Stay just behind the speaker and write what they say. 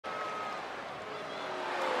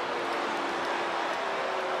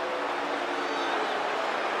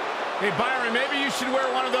Hey, Byron, maybe you should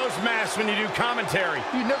wear one of those masks when you do commentary.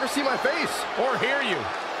 You never see my face. Or hear you.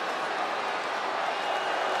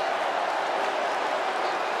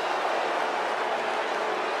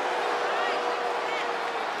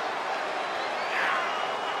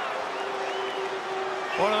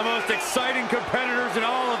 One of the most exciting competitors in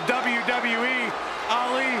all of WWE,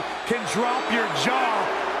 Ali can drop your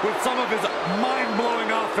jaw with some of his mind-blowing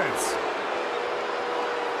offense.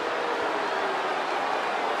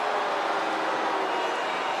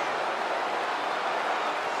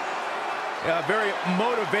 A very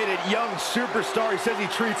motivated young superstar. He says he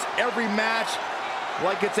treats every match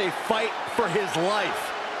like it's a fight for his life.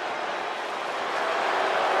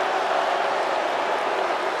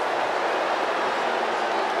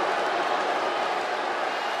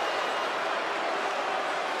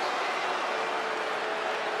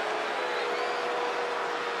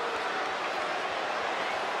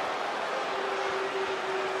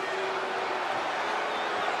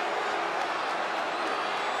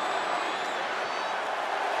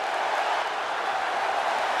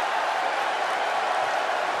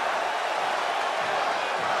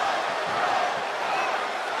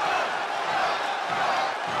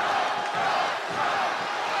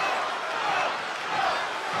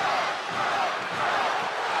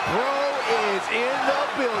 In the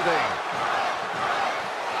building.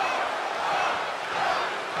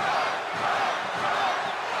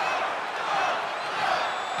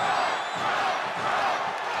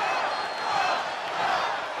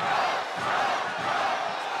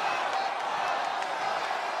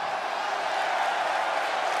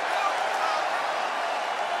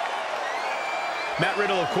 Matt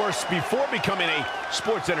Riddle, of course, before becoming a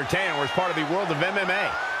sports entertainer, was part of the world of MMA.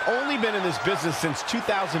 Only been in this business since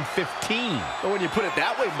 2015. But when you put it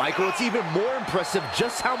that way, Michael, it's even more impressive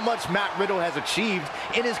just how much Matt Riddle has achieved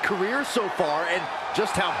in his career so far and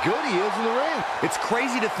just how good he is in the ring. It's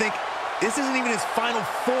crazy to think this isn't even his final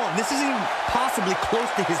form. This isn't even possibly close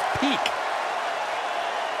to his peak.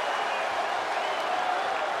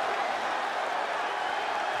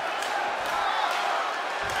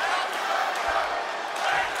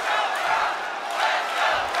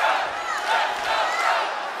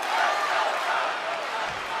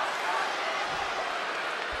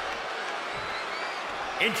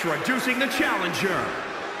 Introducing the challenger,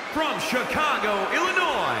 from Chicago,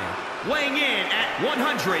 Illinois, weighing in at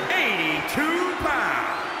 182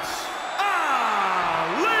 pounds,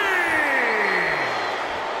 Ali!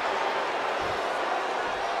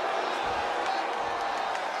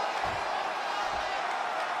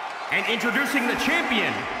 And introducing the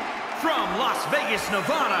champion, from Las Vegas,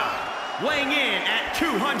 Nevada, weighing in at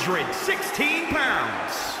 216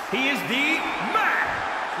 pounds, he is the Matt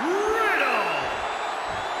Riddle!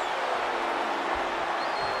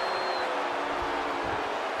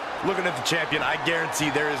 Looking at the champion, I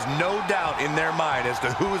guarantee there is no doubt in their mind as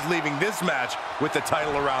to who is leaving this match with the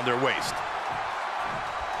title around their waist.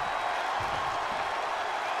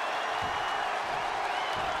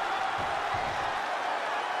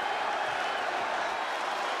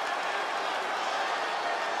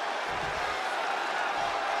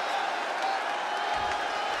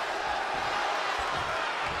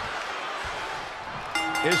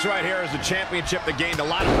 This right here is a championship that gained a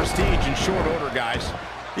lot of prestige in short order, guys.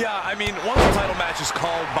 Yeah, I mean, once a title match is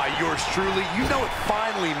called by yours truly, you know it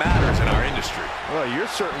finally matters in our industry. Well, you're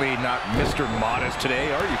certainly not Mr. Modest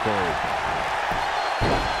today, are you, Corey?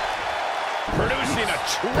 Producing a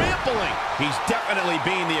trampling. He's definitely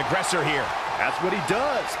being the aggressor here. That's what he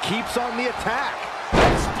does. Keeps on the attack.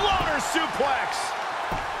 Exploder suplex.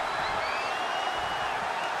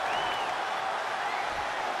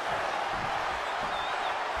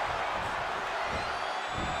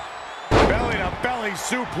 Belly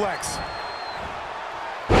suplex.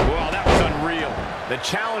 Well, that was unreal. The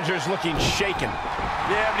challenger's looking shaken.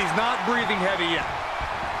 Yeah, but he's not breathing heavy yet.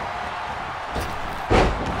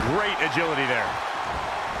 Great agility there.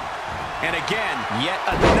 And again, yet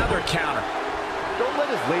another counter. Don't let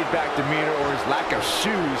his laid-back demeanor or his lack of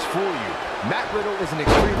shoes fool you. Matt Riddle is an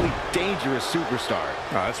extremely dangerous superstar.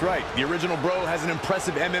 Oh, that's right. The original Bro has an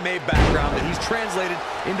impressive MMA background that he's translated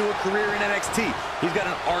into a career in NXT. He's got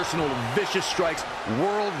an arsenal of vicious strikes,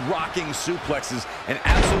 world-rocking suplexes, and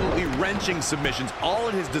absolutely wrenching submissions all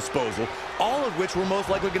at his disposal, all of which we're most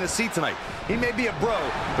likely going to see tonight. He may be a bro,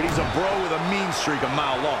 but he's a bro with a mean streak a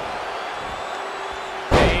mile long.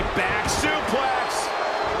 A back suplex.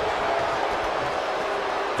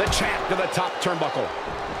 The champ to the top turnbuckle.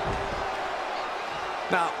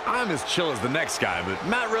 Now, I'm as chill as the next guy, but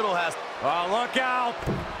Matt Riddle has... Oh, look out!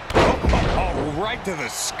 Oh, right to the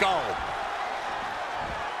skull.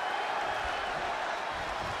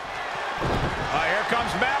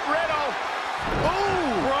 comes Matt Riddle.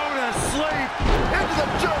 Ooh, thrown asleep. Into the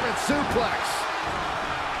German suplex.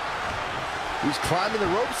 He's climbing the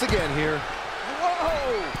ropes again here.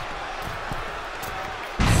 Whoa!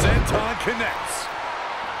 Senton connects.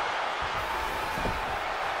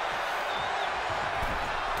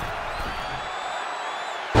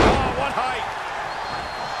 Oh, what height!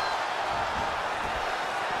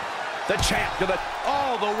 The champ to the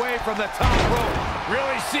All the way from the top rope.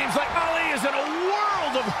 really seems like Ali is in a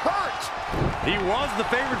world of hurt. He was the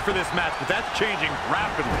favorite for this match, but that's changing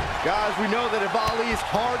rapidly. Guys, we know that if Ali's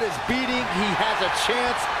heart is beating, he has a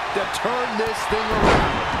chance to turn this thing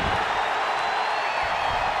around.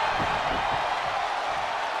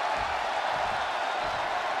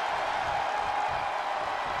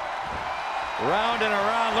 Round and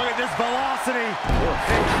around. Look at this velocity.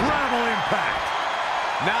 Incredible impact.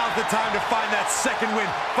 Now's the time to find that second win.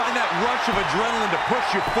 Find that rush of adrenaline to push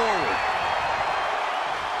you forward.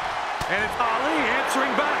 And it's Ali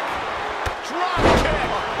answering back. Drop kick.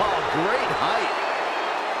 Oh, great height.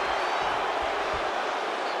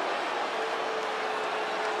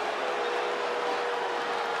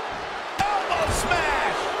 Elbow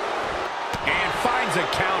smash. And finds a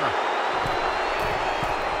counter.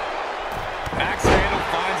 Axe handle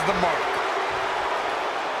finds the mark.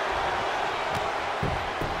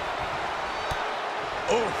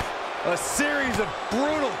 Oof, a series of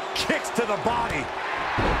brutal kicks to the body.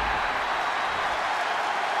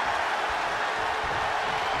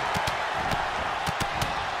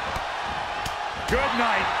 Good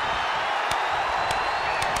night.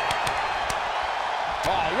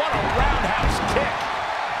 Oh, what a roundhouse kick.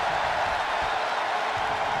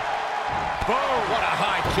 Boom. What a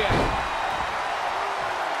high kick.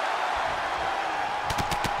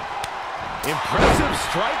 Impressive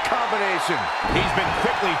strike combination. He's been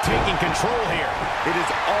quickly taking control here. It is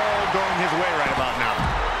all going his way right about now.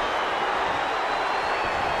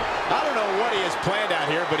 I don't know what he has planned out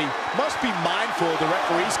here, but he must be mindful of the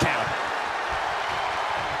referee's count.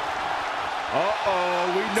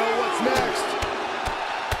 Uh-oh, we know what's next.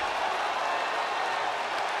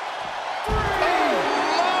 Oh,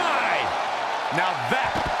 my! Now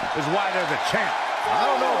that is why they're the champ. I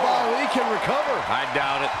don't know if Ali can recover. I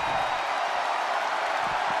doubt it.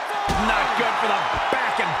 Not good for the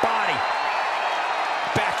back and body.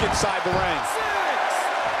 Back inside the ring.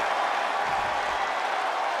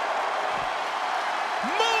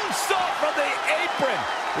 Moonsault from the apron.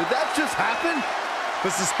 Did that just happen? The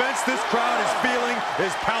suspense this crowd is feeling is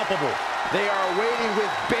palpable. They are waiting with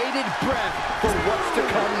bated breath for what's to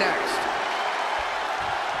come next.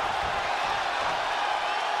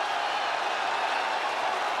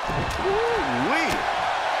 Woo-wee.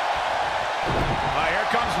 Here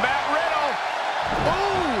comes Matt Riddle.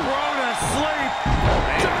 Ooh, thrown asleep.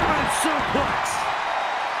 German suplex.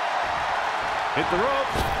 Hit the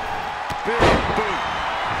ropes. Big boot.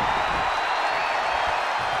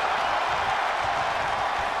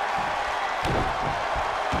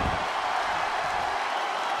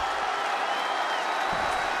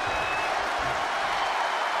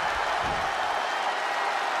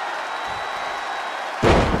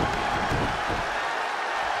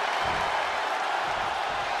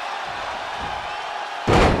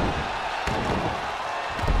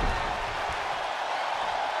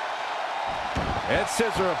 Head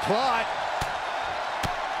scissor applied.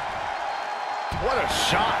 What a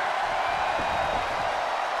shot.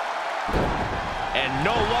 And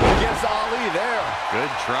no luck against Ali there.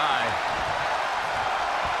 Good try.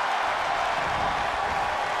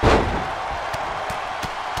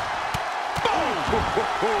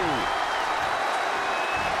 Boom!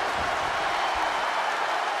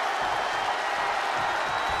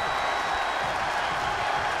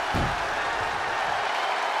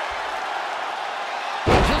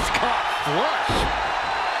 Just caught flush.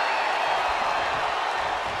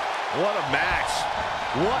 What a match.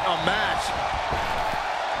 What a match.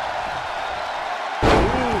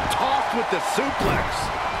 Ooh, tossed with the suplex.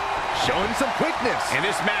 Showing some quickness. And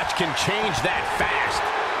this match can change that fast.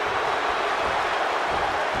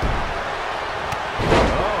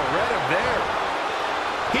 Oh, read him there.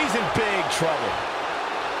 He's in big trouble.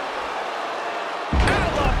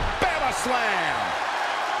 Alabama slam.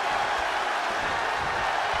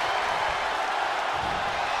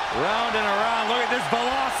 Round and around. Look at this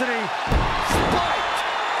velocity. Spiked.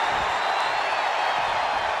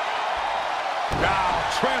 Now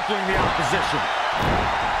trampling the opposition.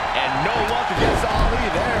 And no luck against Ali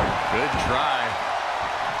there. Good try.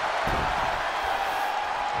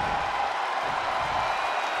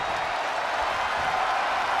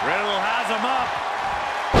 Riddle has him up.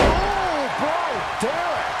 Oh, bro,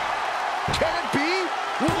 Derek. Can it be?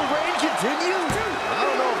 continue? I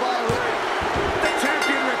don't know if I would. The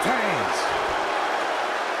champion retains.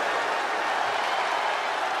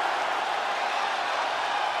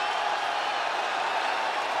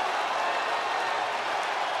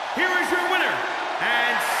 Here is your winner,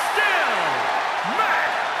 and still,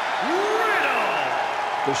 Matt Riddle.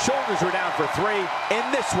 The shoulders were down for 3, and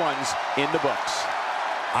this one's in the books.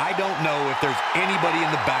 I don't know if there's anybody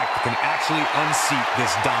in the back that can actually unseat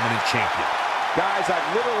this dominant champion. Guys,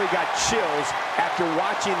 I've literally got chills after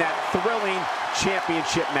watching that thrilling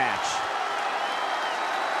championship match.